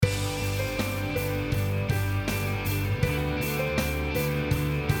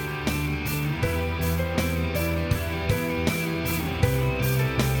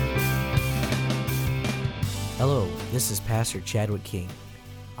This is Pastor Chadwick King.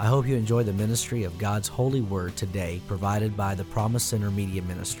 I hope you enjoy the ministry of God's holy word today provided by the Promise Center Media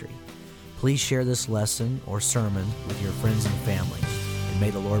Ministry. Please share this lesson or sermon with your friends and family, and may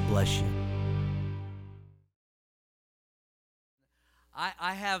the Lord bless you.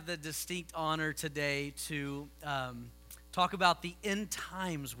 I have the distinct honor today to talk about the end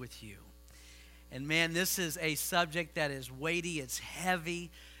times with you. And man, this is a subject that is weighty, it's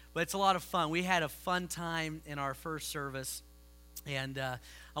heavy, but it's a lot of fun. We had a fun time in our first service, and I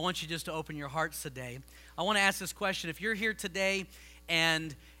want you just to open your hearts today. I want to ask this question. If you're here today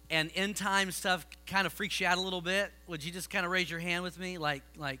and end time stuff kind of freaks you out a little bit, would you just kind of raise your hand with me? Like,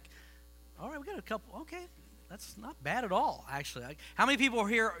 all right, we got a couple, okay. That's not bad at all, actually. How many people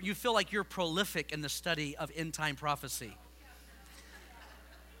here, you feel like you're prolific in the study of end-time prophecy?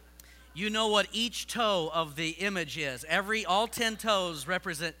 You know what each toe of the image is. All 10 toes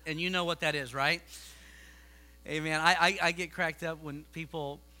represent, and you know what that is, right? Amen. I get cracked up when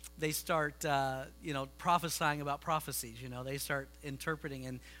people, they start, prophesying about prophecies. They start interpreting.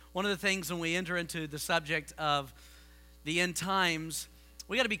 And one of the things when we enter into the subject of the end times,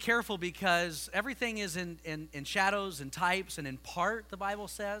 we got to be careful because everything is in shadows and types and in part, the Bible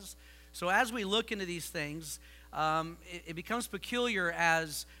says. So as we look into these things, it becomes peculiar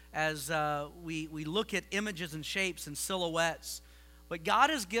as we look at images and shapes and silhouettes. But God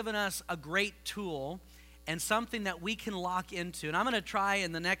has given us a great tool and something that we can lock into. And I'm going to try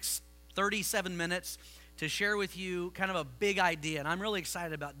in the next 37 minutes to share with you kind of a big idea. And I'm really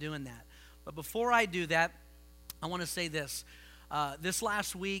excited about doing that. But before I do that, I want to say this. This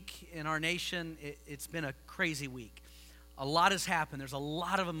last week in our nation, it's been a crazy week. A lot has happened. There's a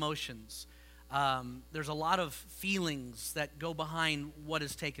lot of emotions. There's a lot of feelings that go behind what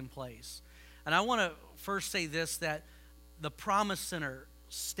has taken place. And I want to first say this, that the Promise Center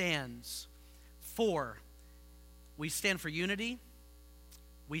stands for, we stand for unity.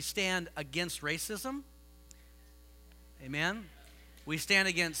 We stand against racism. Amen. We stand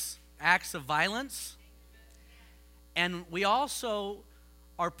against acts of violence. And we also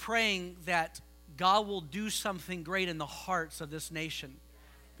are praying that God will do something great in the hearts of this nation,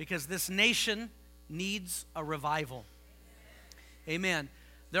 because this nation needs a revival. Amen.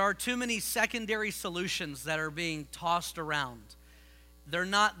 There are too many secondary solutions that are being tossed around. They're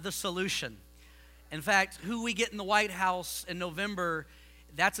not the solution. In fact, who we get in the White House in November,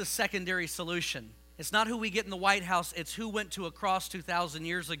 that's a secondary solution. It's not who we get in the White House, it's who went to a cross 2,000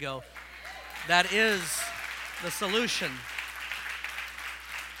 years ago. That is the solution.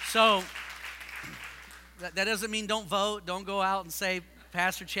 So that doesn't mean don't vote. Don't go out and say,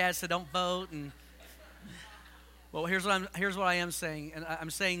 Pastor Chad said don't vote. And well, here's what I am saying. And I'm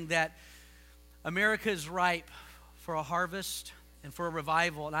saying that America is ripe for a harvest and for a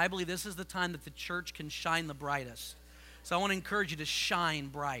revival. And I believe this is the time that the church can shine the brightest. So I want to encourage you to shine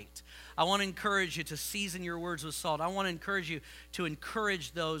bright. I want to encourage you to season your words with salt. I want to encourage you to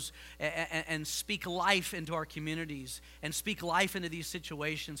encourage those and speak life into our communities and speak life into these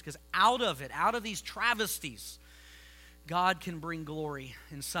situations, because out of these travesties, God can bring glory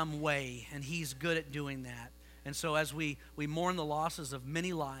in some way, and He's good at doing that. And so as we mourn the losses of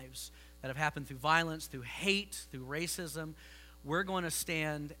many lives that have happened through violence, through hate, through racism, we're going to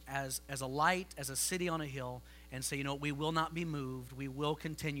stand as a light, as a city on a hill, and say, we will not be moved. We will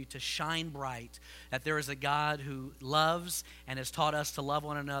continue to shine bright, that there is a God who loves and has taught us to love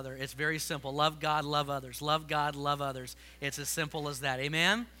one another. It's very simple. Love God, love others. Love God, love others. It's as simple as that.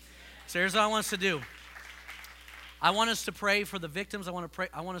 Amen? So here's what I want us to do. I want us to pray for the victims. I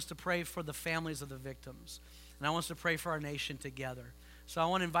want us to pray for the families of the victims. And I want us to pray for our nation together. So I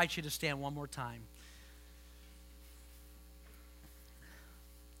want to invite you to stand one more time.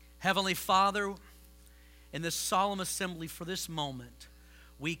 Heavenly Father, in this solemn assembly for this moment,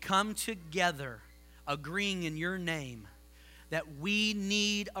 we come together agreeing in your name that we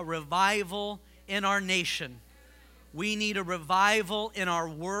need a revival in our nation. We need a revival in our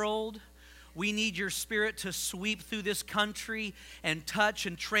world. We need your Spirit to sweep through this country and touch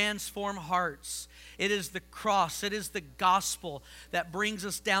and transform hearts. It is the cross, it is the gospel that brings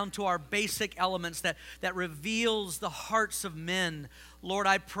us down to our basic elements, that reveals the hearts of men. Lord,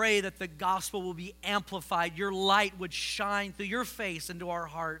 I pray that the gospel will be amplified. Your light would shine through your face into our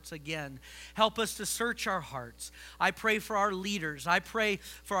hearts again. Help us to search our hearts. I pray for our leaders. I pray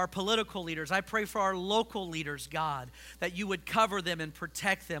for our political leaders. I pray for our local leaders, God, that you would cover them and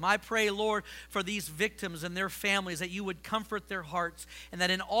protect them. I pray, Lord, for these victims and their families, that you would comfort their hearts, and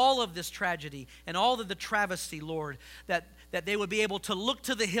that in all of this tragedy and all of the travesty, Lord, that they would be able to look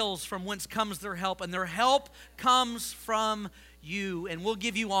to the hills from whence comes their help, and their help comes from you, and we'll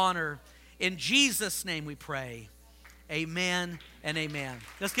give you honor. In Jesus' name we pray. Amen and amen.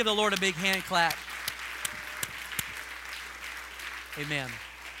 Let's give the Lord a big hand clap. Amen.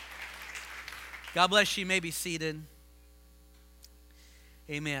 God bless you. You may be seated.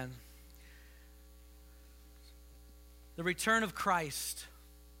 Amen. The return of Christ.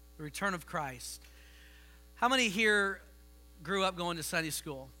 The return of Christ. How many here grew up going to Sunday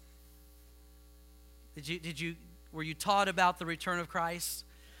school? Were you taught about the return of Christ?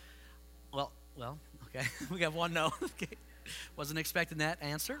 Well, okay. We got one no. Okay. Wasn't expecting that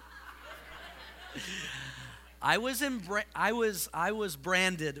answer. I was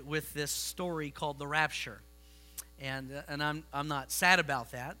branded with this story called the rapture, and I'm not sad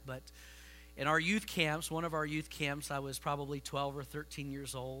about that. But in our youth camps, one of our youth camps, I was probably 12 or 13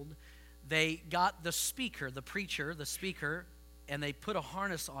 years old. They got the speaker, the preacher, and they put a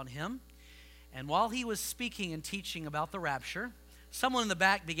harness on him. And while he was speaking and teaching about the rapture, someone in the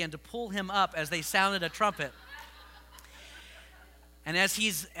back began to pull him up as they sounded a trumpet. And as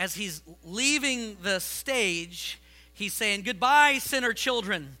he's leaving the stage, he's saying, "Goodbye, sinner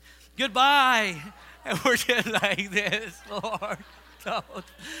children. Goodbye." And we're just like this, Lord, don't.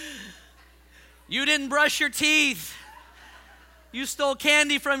 You didn't brush your teeth. You stole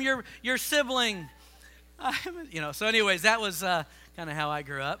candy from your sibling. So anyways, that was kind of how I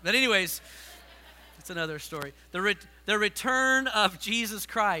grew up. But anyways, it's another story. The return of Jesus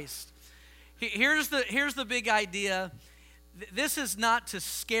Christ. Here's the big idea. This is not to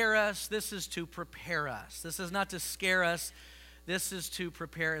scare us. This is to prepare us. This is not to scare us. This is to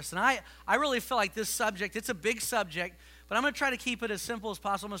prepare us. And I really feel like this subject, it's a big subject, but I'm going to try to keep it as simple as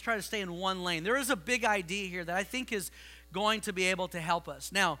possible. I'm going to try to stay in one lane. There is a big idea here that I think is going to be able to help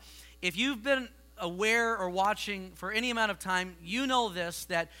us. Now, if you've been aware or watching for any amount of time, you know this,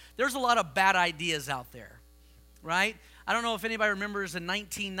 that there's a lot of bad ideas out there, right? I don't know if anybody remembers in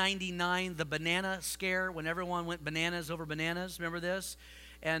 1999, the banana scare, when everyone went bananas over bananas. Remember this?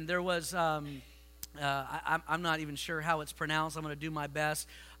 And there was, I'm not even sure how it's pronounced. I'm going to do my best.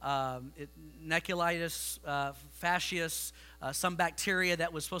 Neculitis fascius, some bacteria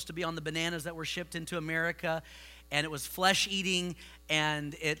that was supposed to be on the bananas that were shipped into America. And it was flesh-eating,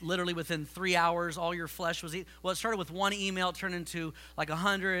 and it literally within 3 hours, all your flesh was eaten. Well, it started with one email, it turned into like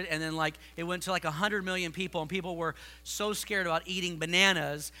 100, and then it went to like 100 million people, and people were so scared about eating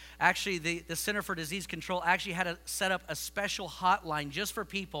bananas. Actually, the Center for Disease Control actually had to set up a special hotline just for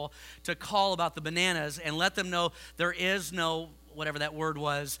people to call about the bananas and let them know there is no, whatever that word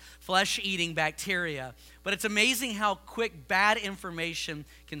was, flesh-eating bacteria. But it's amazing how quick bad information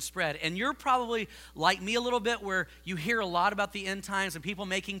can spread. And you're probably like me a little bit, where you hear a lot about the end times and people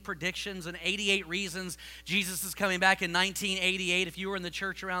making predictions and 88 reasons Jesus is coming back in 1988. If you were in the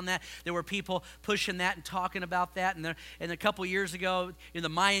church around that, there were people pushing that and talking about that. And a couple years ago, in the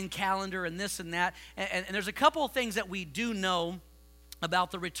Mayan calendar and this and that. And there's a couple of things that we do know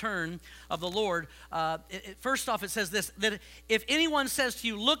about the return of the Lord. First off, it says this, that if anyone says to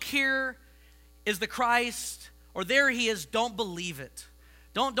you, "Look, here is the Christ," or "There he is," don't believe it.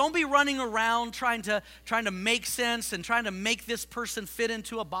 Don't be running around trying to make sense and trying to make this person fit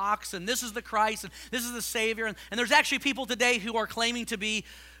into a box, and this is the Christ and this is the Savior. And there's actually people today who are claiming to be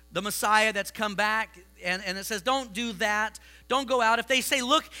the Messiah that's come back, and it says don't do that. Don't go out. If they say,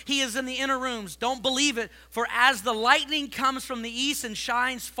 "Look, he is in the inner rooms," don't believe it. For as the lightning comes from the east and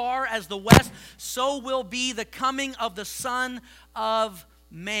shines far as the west, so will be the coming of the Son of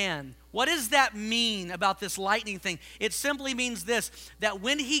Man. What does that mean about this lightning thing? It simply means this, that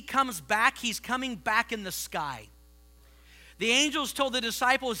when he comes back, he's coming back in the sky. The angels told the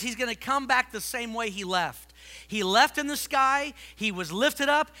disciples he's going to come back the same way he left. He left in the sky, he was lifted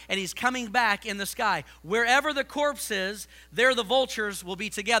up, and he's coming back in the sky. Wherever the corpse is, there the vultures will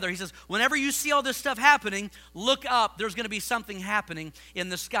be together. He says, whenever you see all this stuff happening, look up. There's going to be something happening in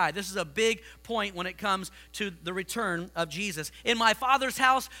the sky. This is a big point when it comes to the return of Jesus. In my Father's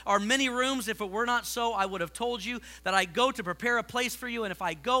house are many rooms. If it were not so, I would have told you that I go to prepare a place for you. And if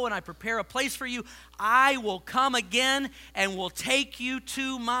I go and I prepare a place for you, I will come again and will take you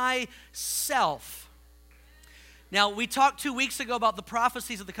to myself. Now, we talked 2 weeks ago about the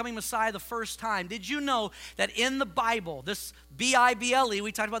prophecies of the coming Messiah the first time. Did you know that in the Bible, this Bible,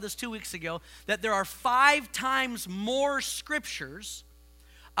 we talked about this 2 weeks ago, that there are 5 times more scriptures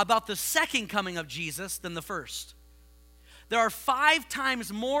about the second coming of Jesus than the first? There are 5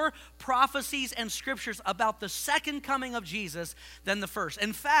 times more prophecies and scriptures about the second coming of Jesus than the first.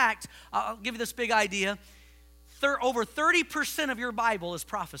 In fact, I'll give you this big idea. Over 30% of your Bible is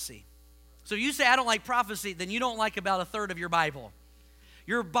prophecy. So you say, "I don't like prophecy," then you don't like about a third of your Bible.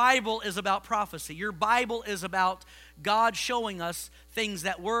 Your Bible is about prophecy. Your Bible is about God showing us things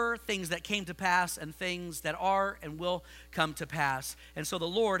that were, things that came to pass, and things that are and will come to pass. And so the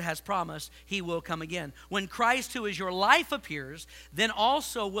Lord has promised he will come again. When Christ, who is your life, appears, then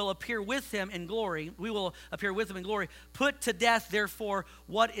also will appear with him in glory. We will appear with him in glory. Put to death, therefore,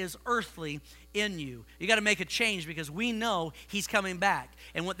 what is earthly in you. You got to make a change because we know he's coming back.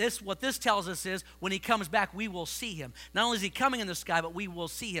 And what this tells us is when he comes back, we will see him. Not only is he coming in the sky, but we will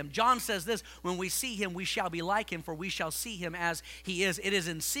see him. John says this, when we see him, we shall be like him, for we shall see him as he is. It is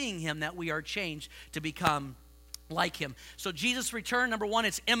in seeing him that we are changed to become like him. So Jesus' return, number one,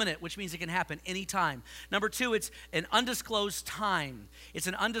 it's imminent, which means it can happen anytime. Number two, it's an undisclosed time. It's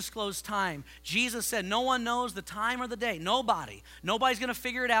an undisclosed time. Jesus said, no one knows the time or the day. Nobody. Nobody's going to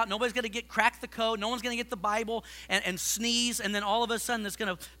figure it out. Nobody's going to crack the code. No one's going to get the Bible and sneeze, and then all of a sudden it's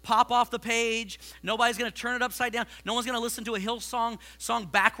going to pop off the page. Nobody's going to turn it upside down. No one's going to listen to a Hillsong song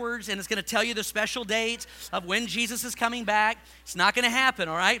backwards, and it's going to tell you the special date of when Jesus is coming back. It's not going to happen,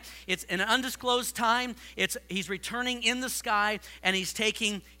 all right? It's an undisclosed time. He's returning in the sky, and he's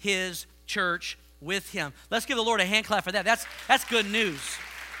taking his church with him. Let's give the Lord a hand clap for that. That's good news.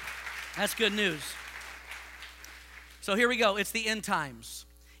 That's good news. So here we go. It's the end times.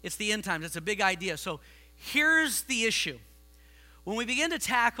 It's the end times. It's a big idea. So here's the issue. When we begin to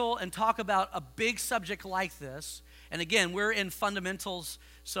tackle and talk about a big subject like this, and again, we're in fundamentals,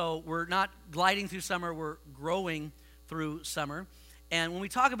 so we're not gliding through summer, we're growing through summer. And when we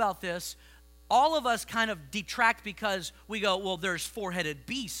talk about this, all of us kind of detract because we go, well, there's four-headed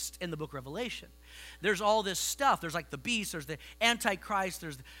beast in the book of Revelation. There's all this stuff. There's like the beast, there's the Antichrist,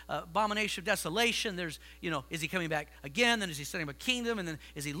 there's the abomination of desolation, there's, is he coming back again? Then is he setting up a kingdom? And then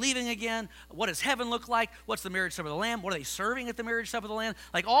is he leaving again? What does heaven look like? What's the marriage supper of the Lamb? What are they serving at the marriage supper of the Lamb?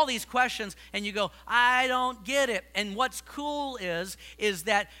 Like all these questions, and you go, I don't get it. And what's cool is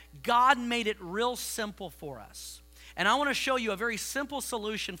that God made it real simple for us. And I want to show you a very simple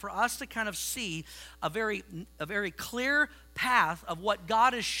solution for us to kind of see a very clear path of what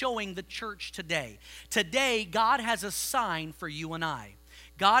God is showing the church today. Today, God has a sign for you and I.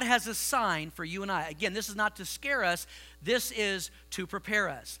 God has a sign for you and I. Again, this is not to scare us. This is to prepare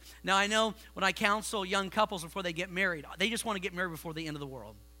us. Now, I know when I counsel young couples before they get married, they just want to get married before the end of the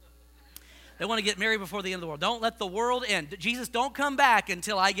world. They want to get married before the end of the world. Don't let the world end. Jesus, don't come back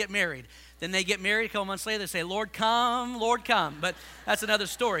until I get married. Then they get married, a couple months later, they say, Lord, come, Lord, come. But that's another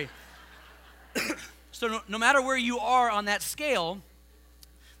story. So no matter where you are on that scale,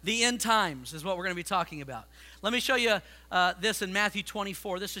 the end times is what we're going to be talking about. Let me show you this in Matthew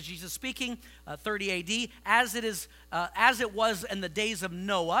 24. This is Jesus speaking, 30 AD. As it was in the days of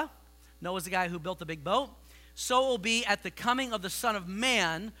Noah, Noah's the guy who built the big boat, so it will be at the coming of the Son of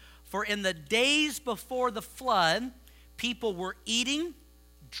Man. For in the days before the flood, people were eating,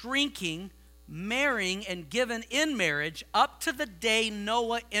 drinking, marrying, and given in marriage up to the day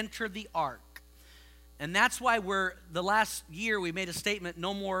Noah entered the ark. And that's why the last year we made a statement,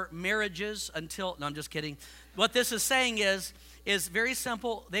 no more marriages until, no, I'm just kidding. What this is saying is very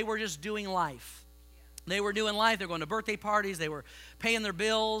simple. They were just doing life. They were doing life. They were going to birthday parties. They were paying their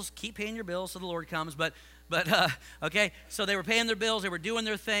bills. Keep paying your bills so the Lord comes. But okay, so they were paying their bills. They were doing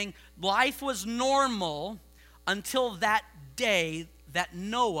their thing. Life was normal until that day that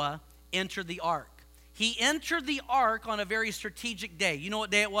Noah entered the ark. He entered the ark on a very strategic day. You know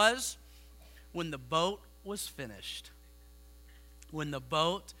what day it was? When the boat was finished. When the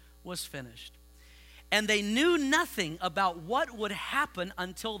boat was finished. And they knew nothing about what would happen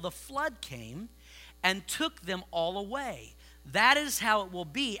until the flood came and took them all away. That is how it will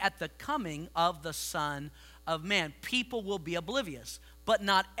be at the coming of the Son of Man. People will be oblivious, but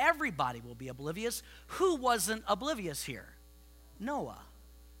not everybody will be oblivious. Who wasn't oblivious here? Noah.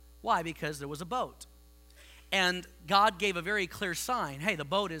 Why? Because there was a boat. And God gave a very clear sign. Hey, the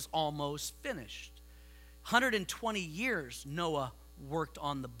boat is almost finished. 120 years Noah worked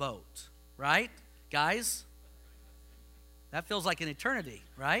on the boat, right? Guys, that feels like an eternity,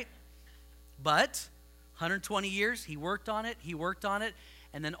 right? But 120 years, he worked on it,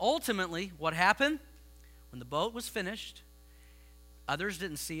 and then ultimately, what happened? When the boat was finished, others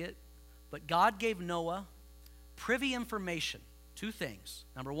didn't see it, but God gave Noah privy information. Two things.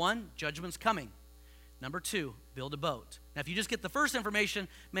 Number one, judgment's coming. Number two, build a boat. Now, if you just get the first information,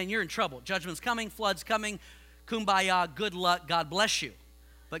 man, you're in trouble. Judgment's coming, flood's coming, kumbaya, good luck, God bless you.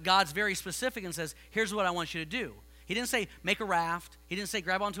 But God's very specific and says, here's what I want you to do. He didn't say make a raft. He didn't say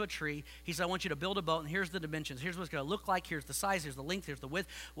grab onto a tree. He said, I want you to build a boat, and here's the dimensions. Here's what it's going to look like. Here's the size. Here's the length. Here's the width.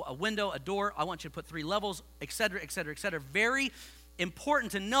 A window, a door. I want you to put 3 levels, et cetera, et cetera, et cetera. Very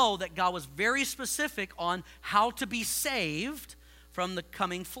important to know that God was very specific on how to be saved from the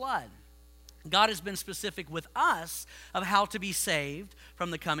coming flood. God has been specific with us of how to be saved from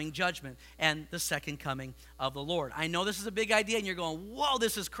the coming judgment and the second coming of the Lord. I know this is a big idea and you're going, whoa,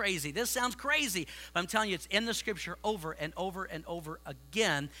 this is crazy. This sounds crazy. But I'm telling you, it's in the scripture over and over and over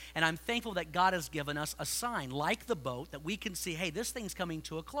again. And I'm thankful that God has given us a sign, like the boat, that we can see, hey, this thing's coming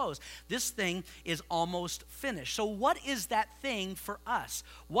to a close. This thing is almost finished. So what is that thing for us?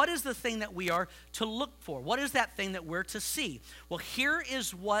 What is the thing that we are to look for? What is that thing that we're to see? Well, here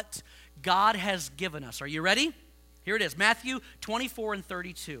is what God has given us. Are you ready? Here it is. Matthew 24 and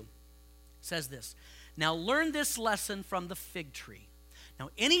 32 says this. Now learn this lesson from the fig tree. Now,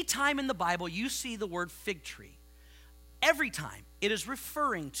 any time in the Bible you see the word fig tree, every time it is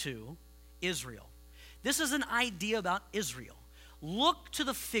referring to Israel. This is an idea about Israel. Look to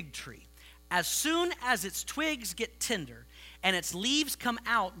the fig tree. As soon as its twigs get tender and its leaves come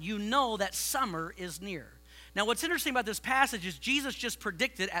out, you know that summer is near. Now, what's interesting about this passage is Jesus just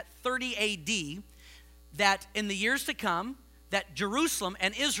predicted at 30 A.D. that in the years to come, that Jerusalem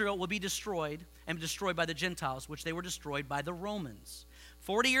and Israel will be destroyed and destroyed by the Gentiles, which they were destroyed by the Romans.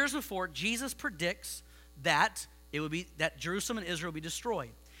 40 years before, Jesus predicts that it would be that Jerusalem and Israel will be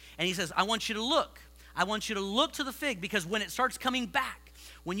destroyed. And he says, I want you to look. I want you to look to the fig, because when it starts coming back,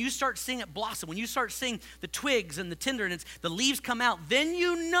 when you start seeing it blossom, when you start seeing the twigs and the tenderness, the leaves come out, then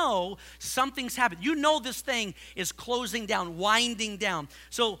you know something's happened. You know this thing is closing down, winding down.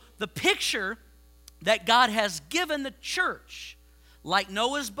 So the picture that God has given the church, like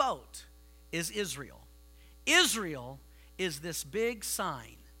Noah's boat, is Israel. Israel is this big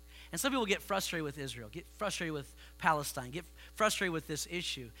sign. And some people get frustrated with Israel, get frustrated with Palestine, get frustrated with this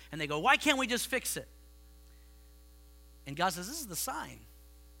issue. And they go, why can't we just fix it? And God says, this is the sign.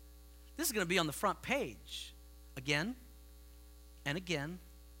 This is going to be on the front page again and again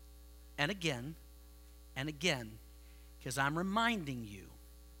and again and again, because I'm reminding you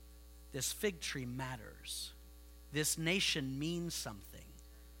this fig tree matters. This nation means something.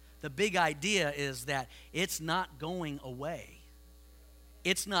 The big idea is that it's not going away.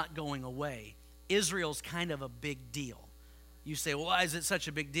 It's not going away. Israel's kind of a big deal. You say, well, why is it such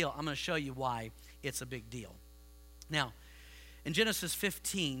a big deal? I'm going to show you why it's a big deal. Now, in Genesis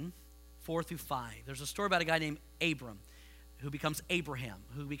 15, 4 through 5, there's a story about a guy named Abram who becomes Abraham,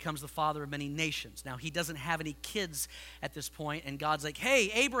 who becomes the father of many nations. Now, he doesn't have any kids at this point, and God's like,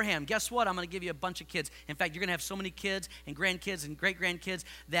 hey, Abraham, guess what? I'm going to give you a bunch of kids. In fact, you're going to have so many kids and grandkids and great-grandkids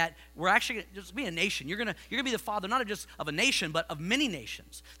that we're actually going to just be a nation. You're going to be the father not just of a nation, but of many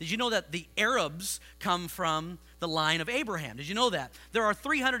nations. Did you know that the Arabs come from the line of Abraham? Did you know that? There are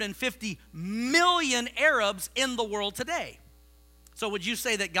 350 million Arabs in the world today. So would you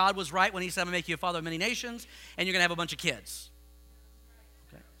say that God was right when he said, I'm going to make you a father of many nations, and you're going to have a bunch of kids?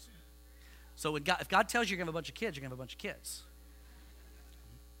 Okay. So if God tells you you're going to have a bunch of kids, you're going to have a bunch of kids.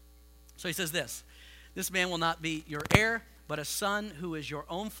 So he says this man will not be your heir, but a son who is your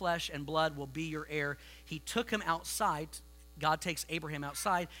own flesh and blood will be your heir. He took him outside. God takes Abraham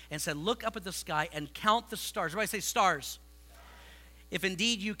outside and said, look up at the sky and count the stars. Everybody say stars. If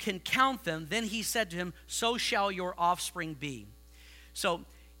indeed you can count them, then he said to him, so shall your offspring be. So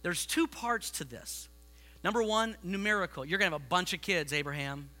there's two parts to this. Number one, numerical. You're gonna have a bunch of kids,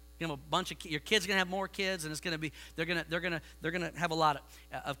 Abraham. You're gonna have a bunch of your kids are gonna have more kids, and it's gonna be they're gonna have a lot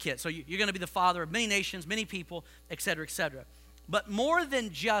of kids. So you're gonna be the father of many nations, many people, et cetera, et cetera. But more than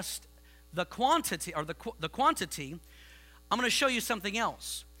just the quantity or the quantity, I'm gonna show you something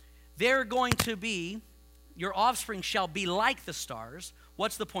else. They're going to be, your offspring shall be like the stars.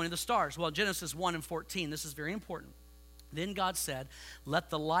 What's the point of the stars? Well, Genesis 1 and 14. This is very important. Then God said, let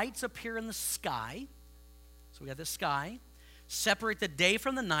the lights appear in the sky. So we got the sky. Separate the day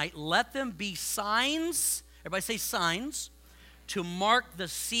from the night. Let them be signs. Everybody say signs. To mark the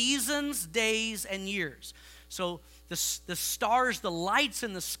seasons, days, and years. So the stars, the lights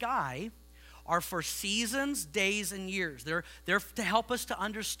in the sky are for seasons, days, and years. They're to help us to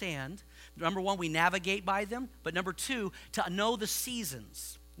understand. Number one, we navigate by them. But number two, to know the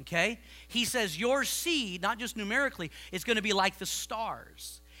seasons. Okay? He says your seed, not just numerically, is going to be like the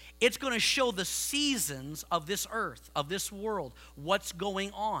stars. It's going to show the seasons of this earth, of this world, what's going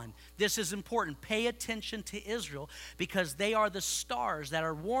on. This is important. Pay attention to Israel, because they are the stars that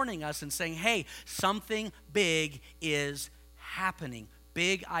are warning us and saying, hey, something big is happening.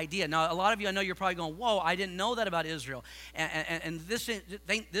 Big idea. Now, a lot of you, I know you're probably going, whoa, I didn't know that about Israel. And this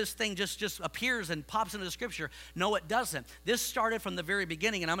thing just appears and pops into the scripture. No, it doesn't. This started from the very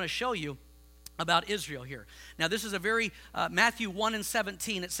beginning, and I'm going to show you about Israel here. Now, this is a very, Matthew 1 and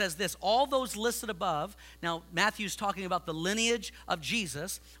 17, it says this, all those listed above, now Matthew's talking about the lineage of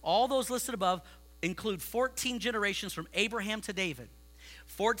Jesus, all those listed above include 14 generations from Abraham to David,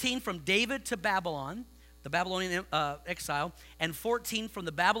 14 from David to Babylon, the Babylonian exile, and 14 from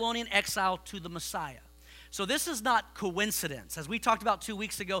the Babylonian exile to the Messiah. So this is not coincidence. As we talked about 2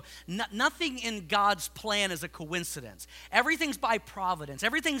 weeks ago, nothing in God's plan is a coincidence. Everything's by providence.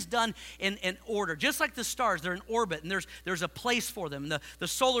 Everything's done in order. Just like the stars, they're in orbit, and there's a place for them. The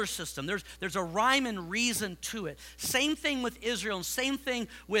solar system, there's a rhyme and reason to it. Same thing with Israel, and same thing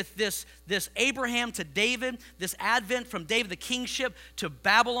with this Abraham to David, this advent from David, the kingship, to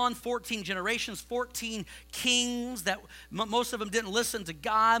Babylon, 14 generations, 14 kings that most of them didn't listen to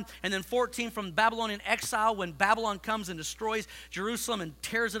God, and then 14 from Babylonian exile, when Babylon comes and destroys Jerusalem and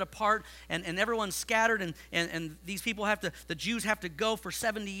tears it apart, and everyone's scattered, and these people the Jews have to go for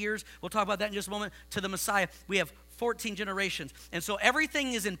 70 years. We'll talk about that in just a moment. To the Messiah, we have 14 generations. And so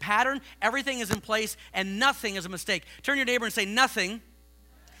everything is in pattern, everything is in place, and nothing is a mistake. Turn to your neighbor and say, nothing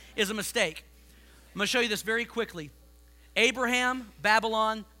is a mistake. I'm going to show you this very quickly. Abraham,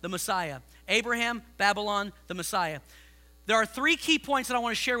 Babylon, the Messiah. Abraham, Babylon, the Messiah. There are 3 key points that I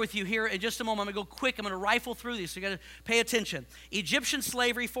want to share with you here in just a moment. I'm going to go quick. I'm going to rifle through these, so you got to pay attention. Egyptian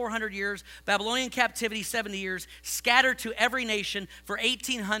slavery, 400 years. Babylonian captivity, 70 years. Scattered to every nation for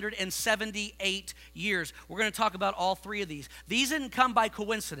 1,878 years. We're going to talk about all 3 of these. These didn't come by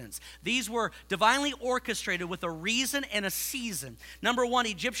coincidence. These were divinely orchestrated with a reason and a season. Number 1,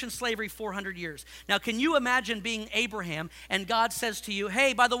 Egyptian slavery, 400 years. Now, can you imagine being Abraham and God says to you,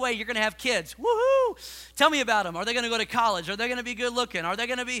 hey, by the way, you're going to have kids. Woohoo! Tell me about them. Are they going to go to college? Are they going to be good looking? Are they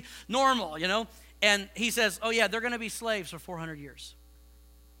going to be normal, And he says, oh yeah, they're going to be slaves for 400 years.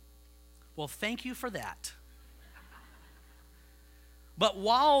 Well, thank you for that. But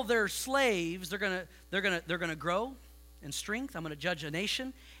while they're slaves, they're going to grow in strength. I'm going to judge a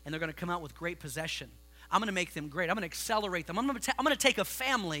nation, and they're going to come out with great possession. I'm going to make them great. I'm going to accelerate them. I'm going to take a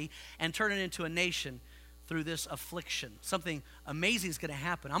family and turn it into a nation through this affliction. Something amazing is going to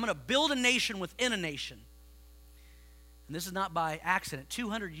happen. I'm going to build a nation within a nation. And this is not by accident.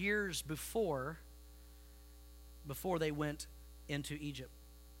 200 years before they went into Egypt.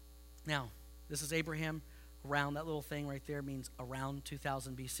 Now, this is Abraham around, that little thing right there means around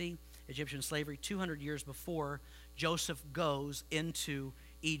 2000 BC. Egyptian slavery, 200 years before Joseph goes into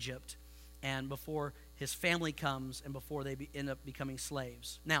Egypt, and before his family comes, and before they end up becoming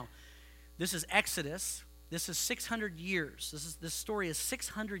slaves. Now, this is Exodus. This is 600 years. This story is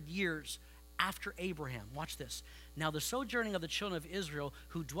 600 years after Abraham. Watch this. Now, the sojourning of the children of Israel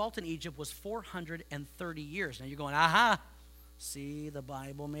who dwelt in Egypt was 430 years. Now, you're going, aha, see, the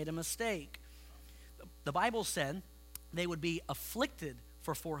Bible made a mistake. The Bible said they would be afflicted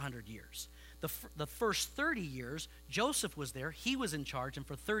for 400 years. The first 30 years, Joseph was there. He was in charge, and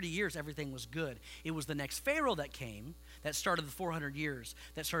for 30 years, everything was good. It was the next Pharaoh that came that started the 400 years,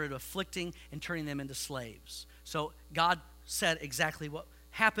 that started afflicting and turning them into slaves. So God said exactly what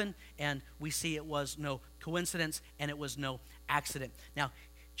happened, and we see it was no coincidence and it was no accident. Now,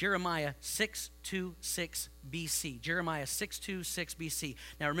 Jeremiah 626 BC. Jeremiah 626 BC.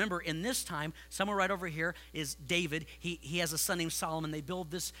 Now remember, in this time, somewhere right over here is David. He has a son named Solomon. They build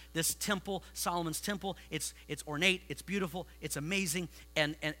this temple, Solomon's temple. It's ornate, it's beautiful, it's amazing,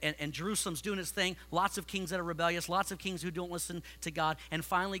 and Jerusalem's doing its thing. Lots of kings that are rebellious, lots of kings who don't listen to God. And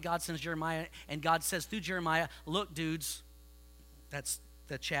finally, God sends Jeremiah, and God says through Jeremiah, look, dudes, that's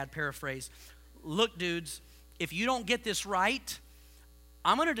the Chad paraphrase. Look, dudes, if you don't get this right,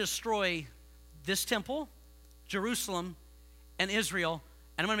 I'm going to destroy this temple, Jerusalem, and Israel,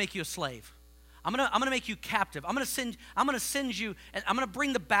 and I'm going to make you a slave. I'm going to make you captive. I'm going to send you, and I'm going to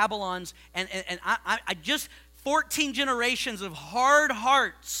bring the Babylons, and I just 14 generations of hard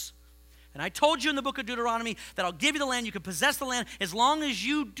hearts. And I told you in the book of Deuteronomy that I'll give you the land. You can possess the land as long as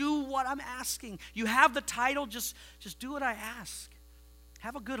you do what I'm asking. You have the title. Just do what I ask.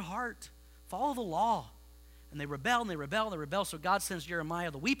 Have a good heart. Follow the law. And they rebel, and they rebel, and they rebel. So God sends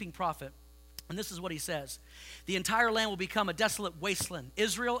Jeremiah, the weeping prophet, and this is what he says. The entire land will become a desolate wasteland.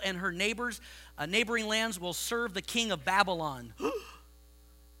 Israel and her neighboring lands will serve the king of Babylon.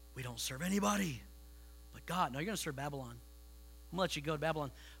 We don't serve anybody but God. No, you're going to serve Babylon. I'm going to let you go to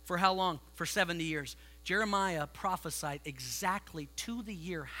Babylon. For how long? For 70 years. Jeremiah prophesied exactly to the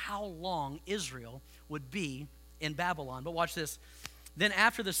year how long Israel would be in Babylon. But watch this. Then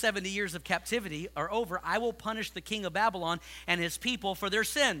after the 70 years of captivity are over, I will punish the king of Babylon and his people for their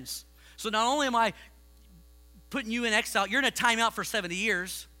sins. So not only am I putting you in exile, you're in a timeout for 70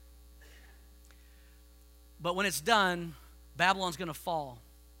 years. But when it's done, Babylon's going to fall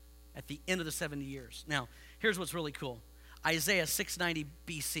at the end of the 70 years. Now, here's what's really cool. Isaiah 690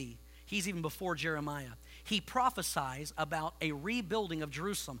 BC. He's even before Jeremiah. he prophesies about a rebuilding of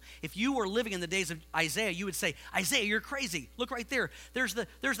Jerusalem. If you were living in the days of Isaiah, you would say, Isaiah, you're crazy. Look right there. There's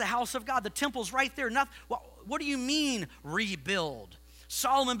the house of God. The temple's right there. What do you mean rebuild?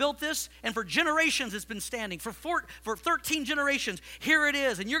 Solomon built this, and for generations it's been standing. For 13 generations, here it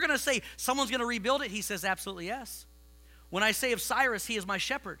is. And you're going to say, someone's going to rebuild it? He says, absolutely yes. When I say of Cyrus, he is my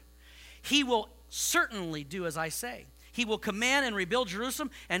shepherd, he will certainly do as I say. He will command and rebuild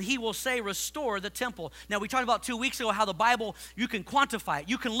Jerusalem, and he will say, restore the temple. Now, we talked about 2 weeks ago how the Bible, you can quantify it.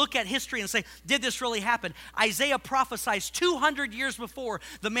 You can look at history and say, did this really happen? Isaiah prophesies 200 years before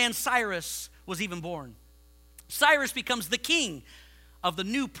the man Cyrus was even born. Cyrus becomes the king of the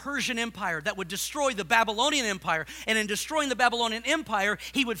new Persian Empire that would destroy the Babylonian Empire. And in destroying the Babylonian Empire,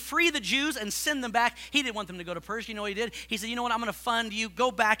 he would free the Jews and send them back. He didn't want them to go to Persia. You know what he did? He said, you know what, I'm going to fund you.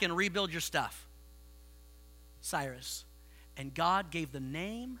 Go back and rebuild your stuff. Cyrus. And God gave the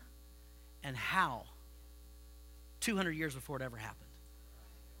name and how 200 years before it ever happened.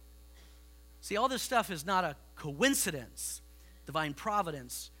 See, all this stuff is not a coincidence, divine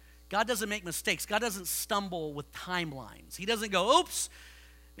providence. God doesn't make mistakes. God doesn't stumble with timelines. He doesn't go, oops,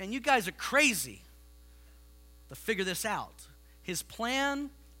 man, you guys are crazy to figure this out. His plan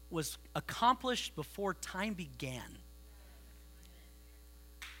was accomplished before time began.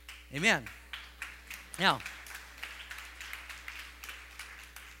 Amen. Now,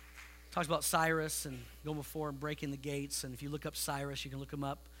 talks about Cyrus and going before and breaking the gates. And if you look up Cyrus, you can look him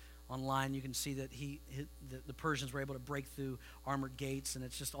up online. You can see that the Persians were able to break through armored gates, and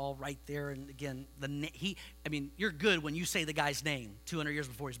it's just all right there. And again, you're good when you say the guy's name 200 years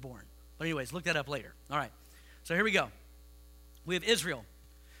before he's born. But anyways, look that up later. All right, so here we go. We have Israel,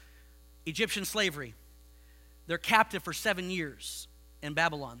 Egyptian slavery. They're captive for 7 years in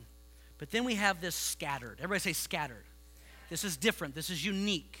Babylon. But then we have this scattered. Everybody say scattered. This is different. This is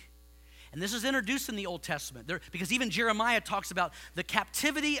unique. And this is introduced in the Old Testament because even Jeremiah talks about the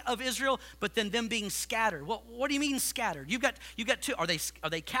captivity of Israel, but then them being scattered. Well, what do you mean scattered? You've got two. Are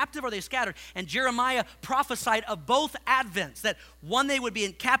they captive or are they scattered? And Jeremiah prophesied of both advents, that one they would be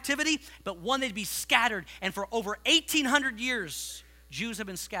in captivity, but one they'd be scattered. And for over 1,800 years, Jews have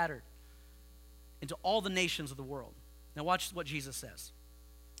been scattered into all the nations of the world. Now watch what Jesus says.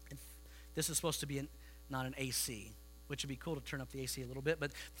 And this is supposed to be not an AC, which would be cool to turn up the AC a little bit,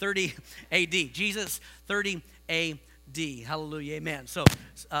 but 30 A.D. Jesus, 30 A.D. Hallelujah, amen. So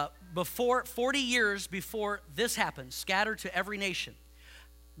before 40 years before this happened, scattered to every nation.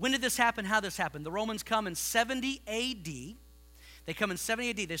 When did this happen? How did this happen? The Romans come in 70 A.D. They come in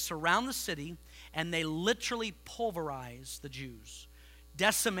 70 A.D. They surround the city, and they literally pulverize the Jews,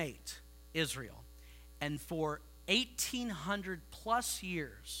 decimate Israel. And for 1,800 plus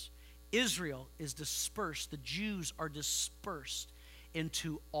years, Israel is dispersed. The Jews are dispersed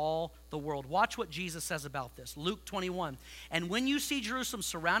into all the world. Watch what Jesus says about this. Luke 21. And when you see Jerusalem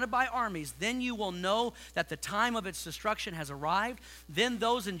surrounded by armies, then you will know that the time of its destruction has arrived. Then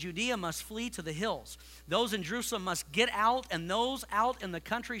those in Judea must flee to the hills. Those in Jerusalem must get out, and those out in the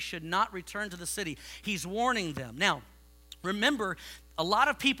country should not return to the city. He's warning them. Now, remember, a lot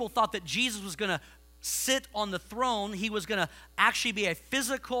of people thought that Jesus was going to sit on the throne. He was going to actually be a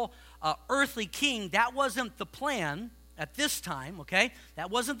physical earthly king. That wasn't the plan at this time, okay?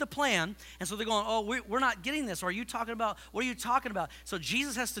 That wasn't the plan. And so they're going, oh, we're not getting this. Or are you talking about, what are you talking about? So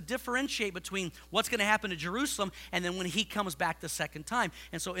Jesus has to differentiate between what's going to happen to Jerusalem and then when he comes back the second time.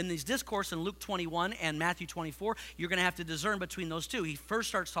 And so in these discourse in Luke 21 and Matthew 24, you're going to have to discern between those two. He first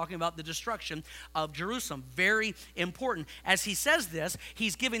starts talking about the destruction of Jerusalem. Very important. As he says this,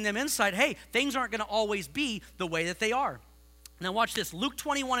 he's giving them insight. Hey, things aren't going to always be the way that they are. Now watch this, Luke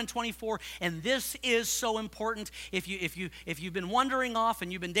 21 and 24, and this is so important. If you've been wandering off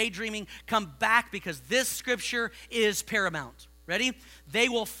and you've been daydreaming, come back because this scripture is paramount. Ready? They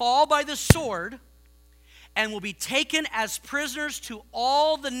will fall by the sword and will be taken as prisoners to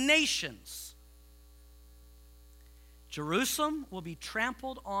all the nations. Jerusalem will be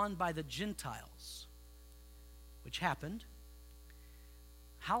trampled on by the Gentiles, which happened.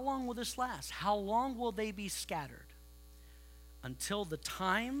 How long will this last? How long will they be scattered? Until the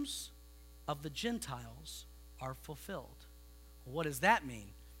times of the Gentiles are fulfilled. What does that mean?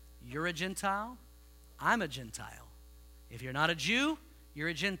 You're a Gentile, I'm a Gentile. If you're not a Jew, you're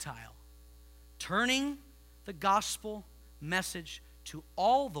a Gentile. Turning the gospel message to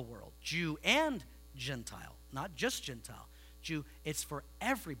all the world, Jew and Gentile, not just Gentile. Jew, it's for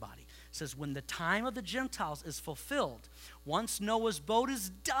everybody. It says when the time of the Gentiles is fulfilled, once Noah's boat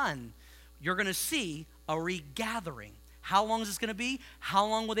is done, you're going to see a regathering. How long is this going to be? How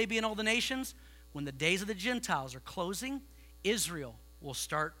long will they be in all the nations? When the days of the Gentiles are closing, Israel will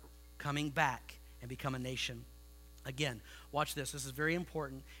start coming back and become a nation. Again, watch this. This is very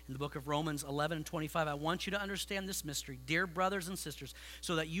important. In the book of Romans 11 and 25, I want you to understand this mystery, dear brothers and sisters,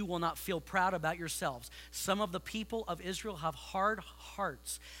 so that you will not feel proud about yourselves. Some of the people of Israel have hard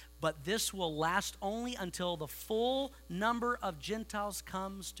hearts, but this will last only until the full number of Gentiles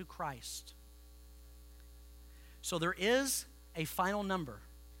comes to Christ. So there is a final number.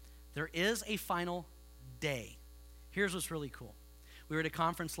 There is a final day. Here's what's really cool. We were at a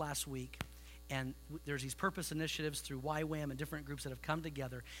conference last week, and there's these purpose initiatives through YWAM and different groups that have come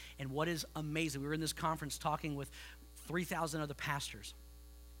together. And what is amazing, we were in this conference talking with 3,000 other pastors.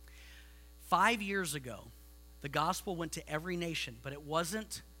 5 years ago, the gospel went to every nation, but it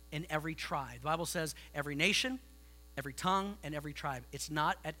wasn't in every tribe. The Bible says every nation, every tongue, and every tribe. It's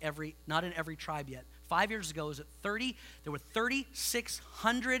not in every tribe yet. 5 years ago, there were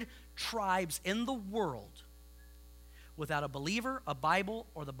 3,600 tribes in the world without a believer, a Bible,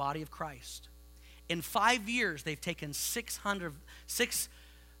 or the body of Christ. In 5 years, they've taken 600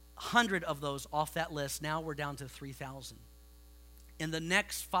 of those off that list. Now we're down to 3,000. In the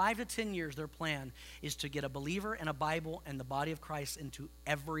next 5 to 10 years, their plan is to get a believer and a Bible and the body of Christ into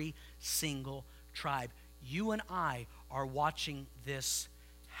every single tribe. You and I are watching this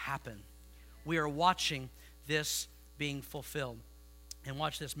happen. We are watching this being fulfilled. And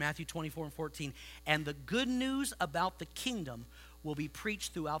watch this, Matthew 24 and 14. And the good news about the kingdom will be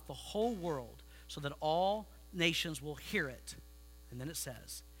preached throughout the whole world, so that all nations will hear it. And then it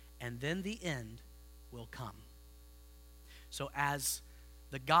says, and then the end will come. So as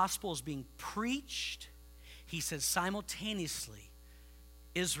the gospel is being preached, he says simultaneously,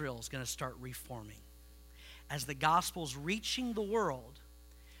 Israel is going to start reforming. As the gospel is reaching the world,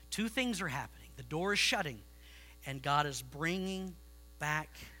 two things are happening. The door is shutting, and God is bringing back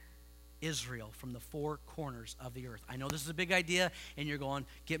Israel from the four corners of the earth. I know this is a big idea, and you're going,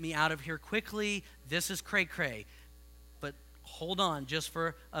 get me out of here quickly. This is cray-cray. But hold on just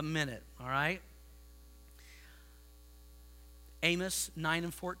for a minute, all right? Amos 9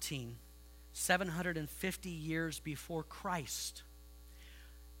 and 14, 750 years before Christ,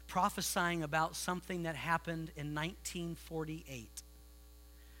 prophesying about something that happened in 1948.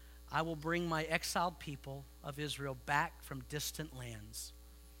 I will bring my exiled people of Israel back from distant lands.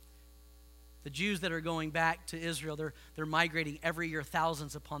 The Jews that are going back to Israel, they're migrating every year,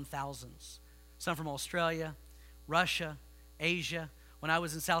 thousands upon thousands. Some from Australia, Russia, Asia. When I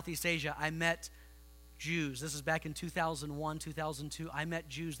was in Southeast Asia, I met Jews. This is back in 2001, 2002. I met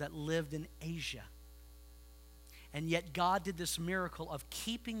Jews that lived in Asia. And yet God did this miracle of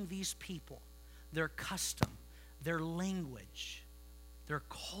keeping these people, their custom, their language, their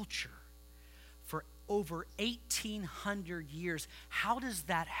culture, for over 1,800 years. How does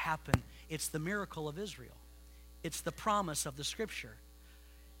that happen? It's the miracle of Israel. It's the promise of the Scripture.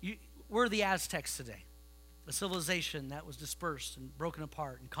 Where are the Aztecs today? A civilization that was dispersed and broken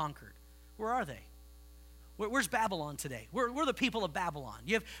apart and conquered. Where are they? Where's Babylon today? We're the people of Babylon.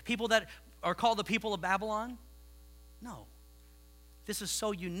 You have people that are called the people of Babylon? No. This is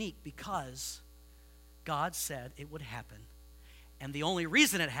so unique because God said it would happen. And the only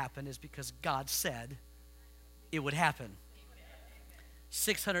reason it happened is because God said it would happen.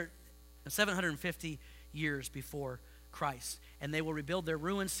 750 years before Christ. And they will rebuild their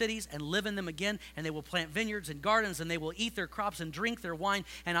ruined cities and live in them again. And they will plant vineyards and gardens, and they will eat their crops and drink their wine.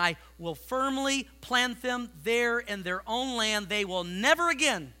 And I will firmly plant them there in their own land. They will never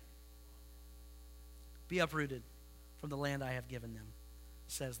again be uprooted from the land I have given them,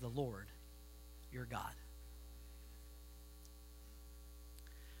 says the Lord your God.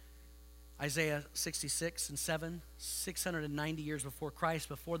 Isaiah 66 and 7, 690 years before Christ,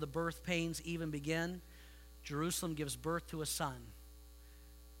 before the birth pains even begin, Jerusalem gives birth to a son.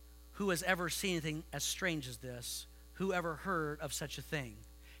 Who has ever seen anything as strange as this? Who ever heard of such a thing?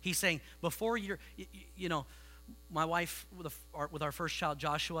 He's saying, before my wife, with our first child,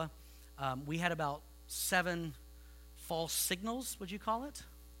 Joshua, we had about 7 false signals, would you call it?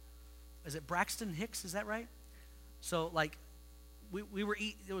 Is it Braxton Hicks, is that right? So like, we were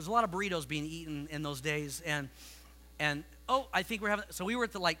there was a lot of burritos being eaten in those days, and I think we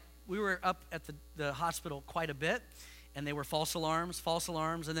were up at the hospital quite a bit, and they were false alarms,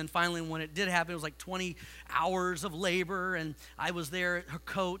 and then finally when it did happen, it was like 20 hours of labor, and I was there, her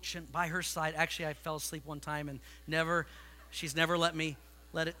coach, and by her side. Actually, I fell asleep one time, and she's never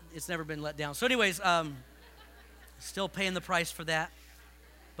it's never been let down. So anyways, still paying the price for that,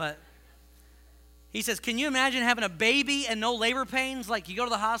 but he says, can you imagine having a baby and no labor pains? Like you go to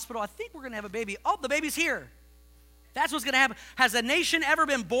the hospital, I think we're going to have a baby. Oh, the baby's here. That's what's going to happen. Has a nation ever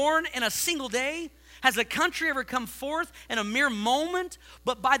been born in a single day? Has a country ever come forth in a mere moment?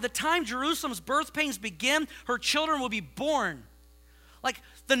 But by the time Jerusalem's birth pains begin, her children will be born. Like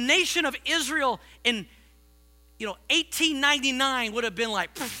the nation of Israel in 1899 would have been like,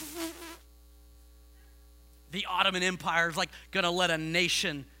 the Ottoman Empire is like going to let a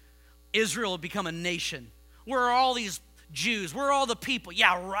nation, Israel, become a nation. Where are all these Jews? Where are all the people?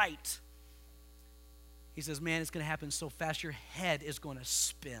 Yeah, right. He says, man, it's going to happen so fast, your head is going to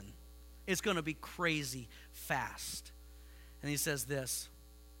spin. It's going to be crazy fast. And he says this,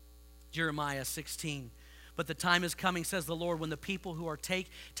 Jeremiah 16, but the time is coming, says the Lord, when the people who are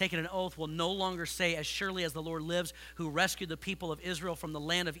taken an oath will no longer say, as surely as the Lord lives, who rescued the people of Israel from the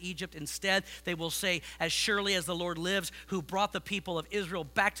land of Egypt. Instead, they will say, as surely as the Lord lives, who brought the people of Israel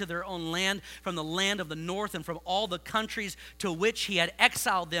back to their own land, from the land of the north and from all the countries to which he had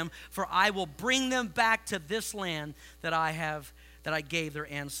exiled them. For I will bring them back to this land that I gave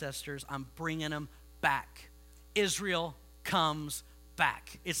their ancestors. I'm bringing them back. Israel comes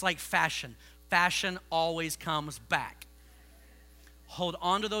back. It's like fashion. Fashion always comes back. Hold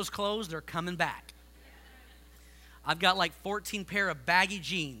on to those clothes, they're coming back. I've got like 14 pair of baggy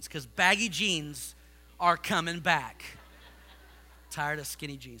jeans because baggy jeans are coming back. Tired of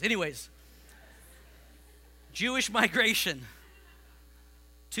skinny jeans. Anyways, Jewish migration.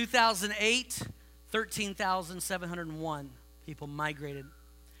 2008, 13,701 people migrated.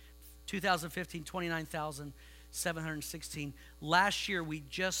 2015, 29,716. Last year, we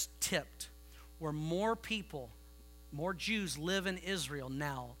just tipped where more people, more Jews live in Israel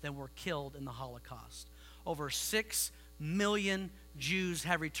now than were killed in the Holocaust. Over 6 million Jews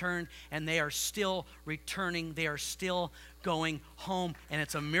have returned, and they are still returning. They are still going home, and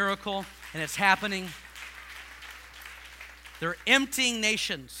it's a miracle, and it's happening. They're emptying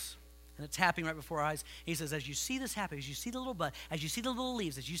nations, and it's happening right before our eyes. He says, as you see this happen, as you see the little bud, as you see the little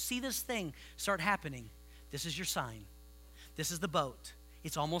leaves, as you see this thing start happening, this is your sign. This is the boat.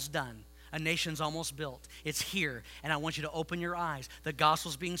 It's almost done. A nation's almost built. It's here, and I want you to open your eyes. The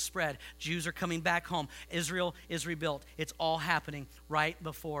gospel's being spread. Jews are coming back home. Israel is rebuilt. It's all happening right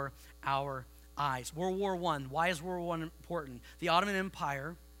before our eyes. World War I. Why is World War I important? The Ottoman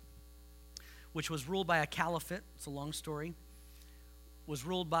Empire, which was ruled by a caliphate, it's a long story, was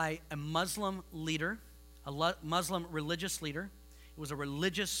ruled by a Muslim leader, a Muslim religious leader. It was a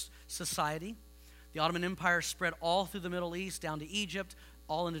religious society. The Ottoman Empire spread all through the Middle East, down to Egypt,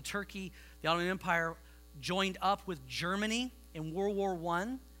 all into Turkey. The Ottoman Empire joined up with Germany in World War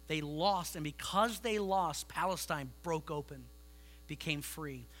I. They lost, and because they lost, Palestine broke open, became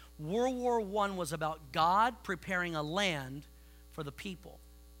free. World War I was about God preparing a land for the people.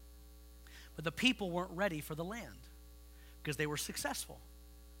 But the people weren't ready for the land because they were successful.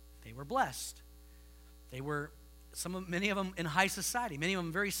 They were blessed. They were, many of them in high society, many of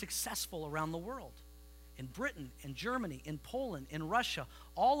them very successful around the world. In Britain, in Germany, in Poland, in Russia,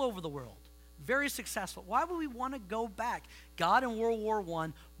 all over the world. Very successful. Why would we want to go back? God in World War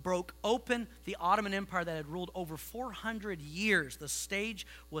I broke open the Ottoman Empire that had ruled over 400 years. The stage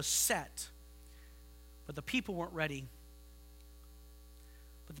was set. But the people weren't ready.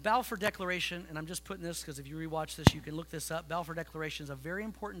 But the Balfour Declaration, and I'm just putting this because if you rewatch this, you can look this up. Balfour Declaration is a very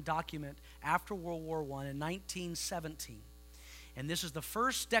important document after World War I in 1917. And this is the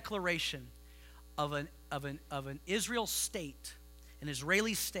first declaration of an Israel state, an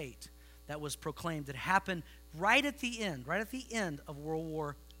Israeli state that was proclaimed. That happened right at the end of World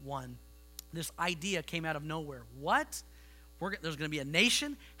War I. This idea came out of nowhere. What? There's going to be a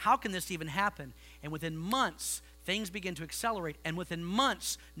nation? How can this even happen? And within months, things begin to accelerate. And within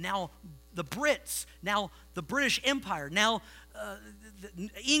months, now the Brits, now the British Empire, now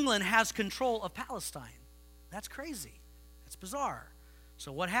England has control of Palestine. That's crazy. That's bizarre.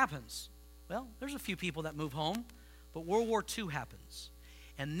 So what happens? Well, there's a few people that move home, but World War II happens.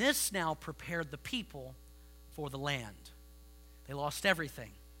 And this now prepared the people for the land. They lost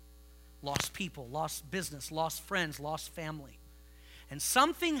everything. Lost people, lost business, lost friends, lost family. And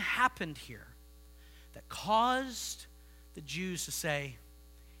something happened here that caused the Jews to say,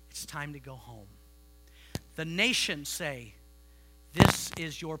 it's time to go home. The nations say, this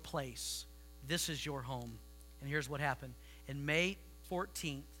is your place. This is your home. And here's what happened. In May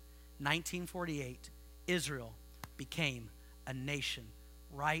 14th, 1948, Israel became a nation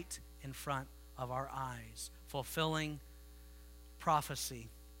right in front of our eyes, fulfilling prophecy.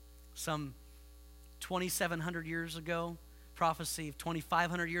 Some 2,700 years ago, prophecy of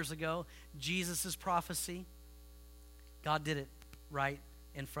 2,500 years ago, Jesus' prophecy. God did it right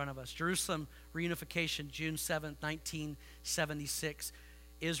in front of us. Jerusalem reunification, June 7th, 1976.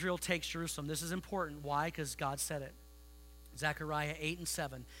 Israel takes Jerusalem. This is important. Why? Because God said it. Zechariah 8 and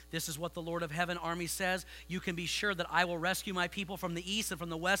 7. This is what the Lord of heaven army says. You can be sure that I will rescue my people from the east and from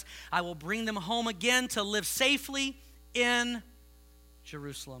the west. I will bring them home again to live safely in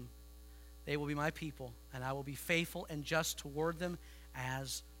Jerusalem. They will be my people, and I will be faithful and just toward them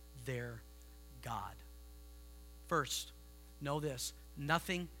as their God. First, know this.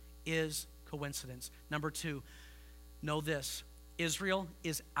 Nothing is coincidence. Number two, know this. Israel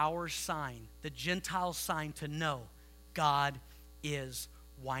is our sign, the Gentile sign to know God is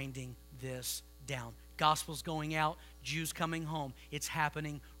winding this down. Gospel's going out, Jews coming home. It's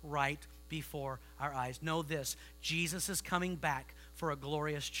happening right before our eyes. Know this, Jesus is coming back for a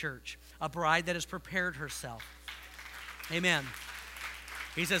glorious church, a bride that has prepared herself. Amen.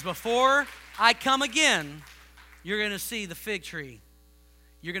 He says, before I come again, you're going to see the fig tree.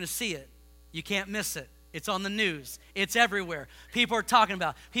 You're going to see it. You can't miss it. It's on the news. It's everywhere. People are talking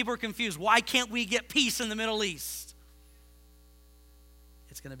about it. People are confused. Why can't we get peace in the Middle East?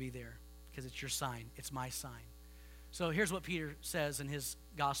 It's going to be there because it's your sign. It's my sign. So here's what Peter says in his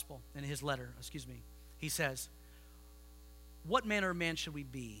gospel, in his letter, He says, what manner of man should we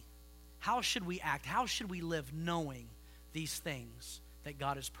be? How should we act? How should we live knowing these things that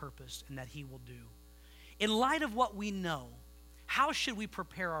God has purposed and that he will do? In light of what we know, how should we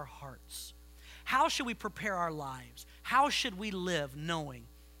prepare our hearts? How should we prepare our lives? How should we live knowing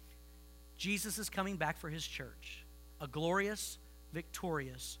Jesus is coming back for his church, a glorious,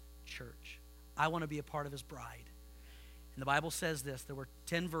 victorious church? I want to be a part of his bride. And the Bible says this, there were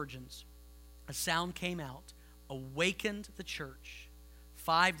 10 virgins. A sound came out, awakened the church.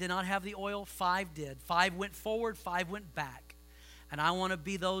 5 did not have the oil, 5 did. 5 went forward, 5 went back. And I want to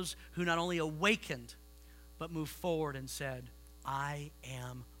be those who not only awakened, but moved forward and said, I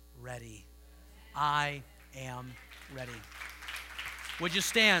am ready. I am ready. Would you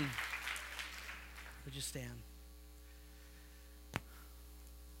stand? Would you stand?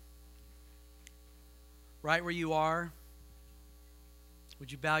 Right where you are,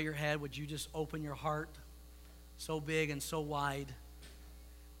 would you bow your head? Would you just open your heart so big and so wide?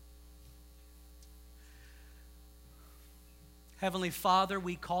 Heavenly Father,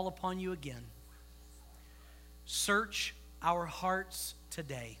 we call upon you again. Search our hearts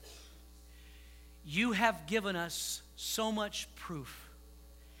today. You have given us so much proof.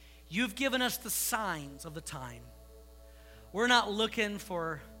 You've given us the signs of the time. We're not looking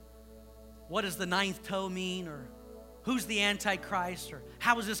for what does the 9th toe mean, or who's the Antichrist, or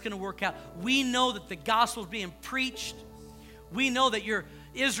how is this going to work out. We know that the gospel is being preached. We know that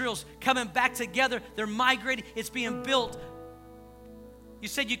Israel's coming back together. They're migrating. It's being built. You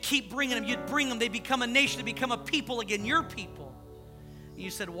said you keep bringing them. You'd bring them. They become a nation. They become a people again, your people. And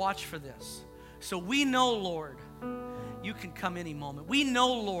you said, watch for this. So we know, Lord, you can come any moment. We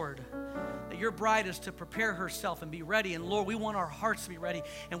know, Lord, that your bride is to prepare herself and be ready. And Lord, we want our hearts to be ready.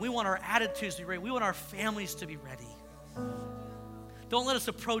 And we want our attitudes to be ready. We want our families to be ready. Don't let us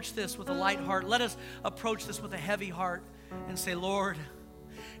approach this with a light heart. Let us approach this with a heavy heart and say, Lord,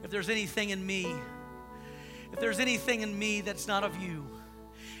 if there's anything in me, that's not of you,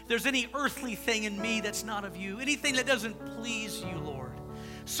 if there's any earthly thing in me that's not of you, anything that doesn't please you, Lord,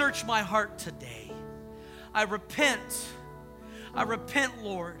 search my heart today. I repent,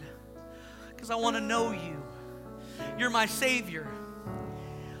 Lord, because I want to know you. You're my Savior.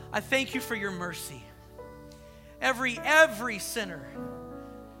 I thank you for your mercy. Every sinner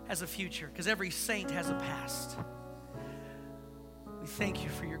has a future because every saint has a past. We thank you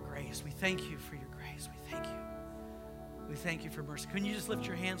for your grace. We thank you for your grace. We thank you. We thank you for mercy. Can you just lift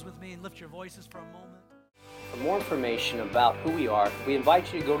your hands with me and lift your voices for a moment? For more information about who we are, we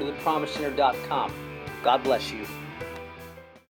invite you to go to thepromisecenter.com. God bless you.